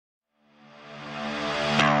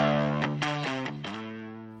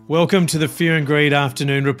Welcome to the Fear and Greed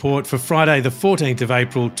Afternoon Report for Friday, the 14th of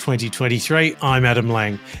April, 2023. I'm Adam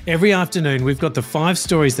Lang. Every afternoon, we've got the 5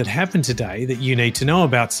 stories that happened today that you need to know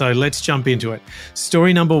about, so let's jump into it.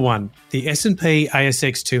 Story number 1, the S&P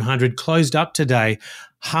ASX 200 closed up today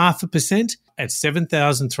 0.5% at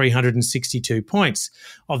 7,362 points.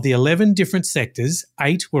 Of the 11 different sectors,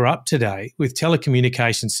 8 were up today, with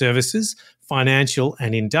telecommunication services, financial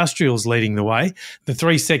and industrials leading the way. The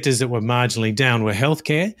 3 sectors that were marginally down were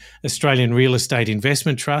healthcare, Australian real estate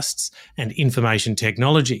investment trusts, and information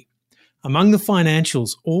technology. Among the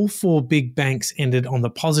financials, all 4 big banks ended on the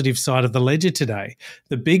positive side of the ledger today.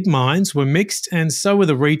 The big mines were mixed and so were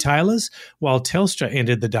the retailers, while Telstra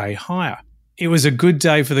ended the day higher. It was a good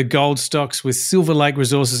day for the gold stocks, with Silver Lake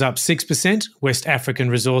Resources up 6%, West African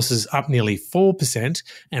Resources up nearly 4%,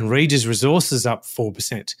 and Regis Resources up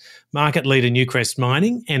 4%. Market leader Newcrest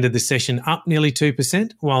Mining ended the session up nearly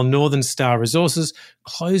 2%, while Northern Star Resources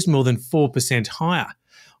closed more than 4% higher.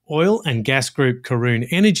 Oil and gas group Karoon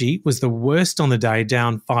Energy was the worst on the day,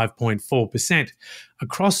 down 5.4%.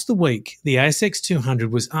 Across the week, the ASX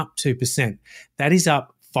 200 was up 2%. That is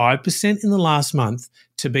up 5% in the last month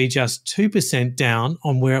to be just 2% down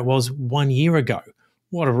on where it was 1 year ago.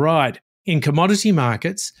 What a ride. In commodity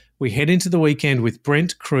markets, we head into the weekend with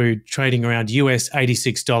Brent crude trading around US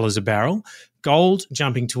 $86 a barrel, gold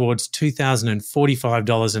jumping towards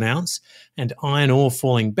 $2,045 an ounce, and iron ore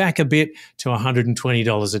falling back a bit to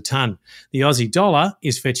 $120 a tonne. The Aussie dollar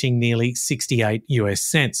is fetching nearly 68 US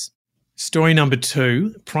cents. Story number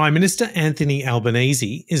 2, Prime Minister Anthony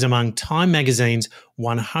Albanese is among Time magazine's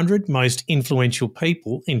 100 most influential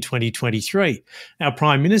people in 2023. Our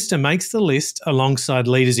Prime Minister makes the list alongside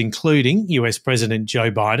leaders including US President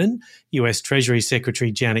Joe Biden, US Treasury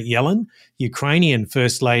Secretary Janet Yellen, Ukrainian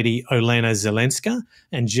First Lady Olena Zelenska,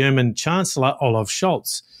 and German Chancellor Olaf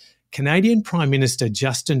Scholz. Canadian Prime Minister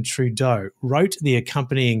Justin Trudeau wrote the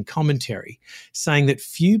accompanying commentary, saying that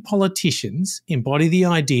few politicians embody the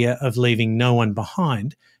idea of leaving no one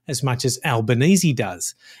behind as much as Albanese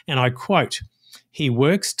does. And I quote, "He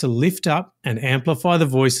works to lift up and amplify the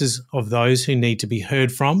voices of those who need to be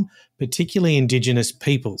heard from, particularly Indigenous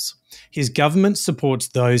peoples. His government supports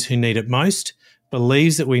those who need it most,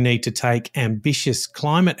 believes that we need to take ambitious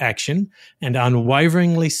climate action, and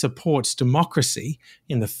unwaveringly supports democracy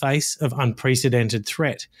in the face of unprecedented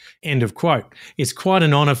threat." End of quote. It's quite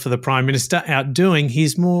an honour for the Prime Minister, outdoing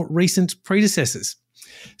his more recent predecessors.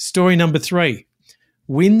 Story number 3.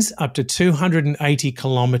 Winds up to 280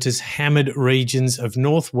 kilometres hammered regions of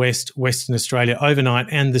northwest Western Australia overnight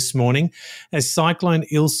and this morning as Cyclone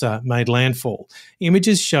Ilsa made landfall.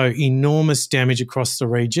 Images show enormous damage across the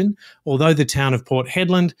region, although the town of Port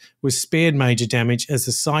Hedland was spared major damage as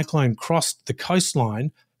the cyclone crossed the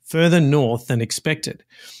coastline further north than expected.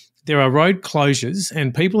 There are road closures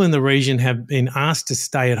and people in the region have been asked to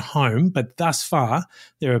stay at home, but thus far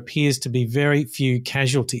there appears to be very few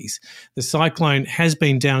casualties. The cyclone has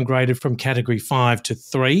been downgraded from Category 5 to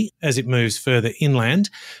 3 as it moves further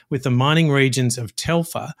inland, with the mining regions of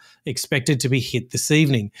Telfer expected to be hit this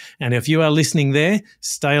evening. And if you are listening there,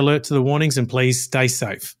 stay alert to the warnings and please stay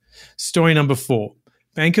safe. Story number 4.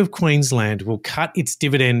 Bank of Queensland will cut its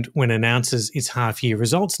dividend when it announces its half-year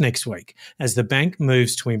results next week as the bank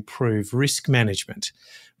moves to improve risk management.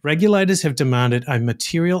 Regulators have demanded a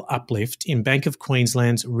material uplift in Bank of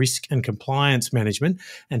Queensland's risk and compliance management,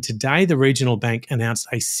 and today the regional bank announced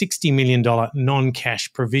a $60 million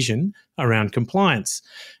non-cash provision around compliance.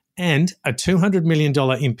 And a $200 million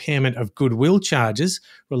impairment of goodwill charges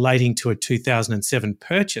relating to a 2007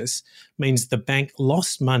 purchase means the bank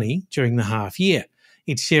lost money during the half year.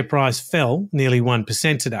 Its share price fell nearly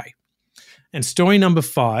 1% today. And story number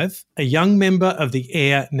 5, a young member of the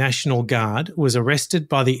Air National Guard was arrested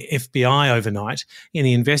by the FBI overnight in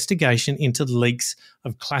the investigation into the leaks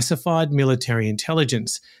of classified military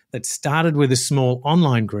intelligence that started with a small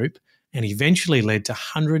online group and eventually led to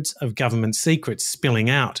hundreds of government secrets spilling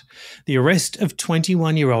out. The arrest of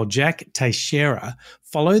 21-year-old Jack Teixeira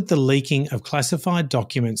followed the leaking of classified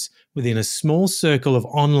documents within a small circle of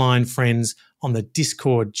online friends on the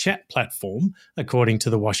Discord chat platform, according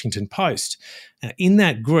to the Washington Post. In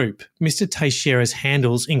that group, Mr. Teixeira's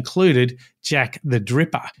handles included Jack the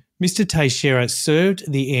Dripper. Mr. Teixeira served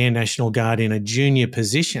the Air National Guard in a junior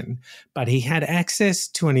position, but he had access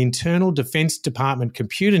to an internal Defence Department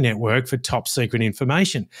computer network for top secret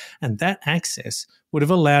information, and that access would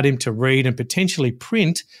have allowed him to read and potentially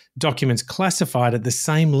print documents classified at the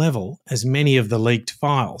same level as many of the leaked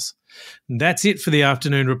files. That's it for the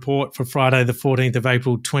afternoon report for Friday, the 14th of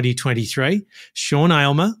April, 2023. Sean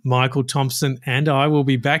Aylmer, Michael Thompson, and I will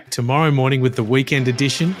be back tomorrow morning with the weekend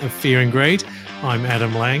edition of Fear and Greed. I'm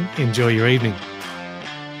Adam Lang. Enjoy your evening.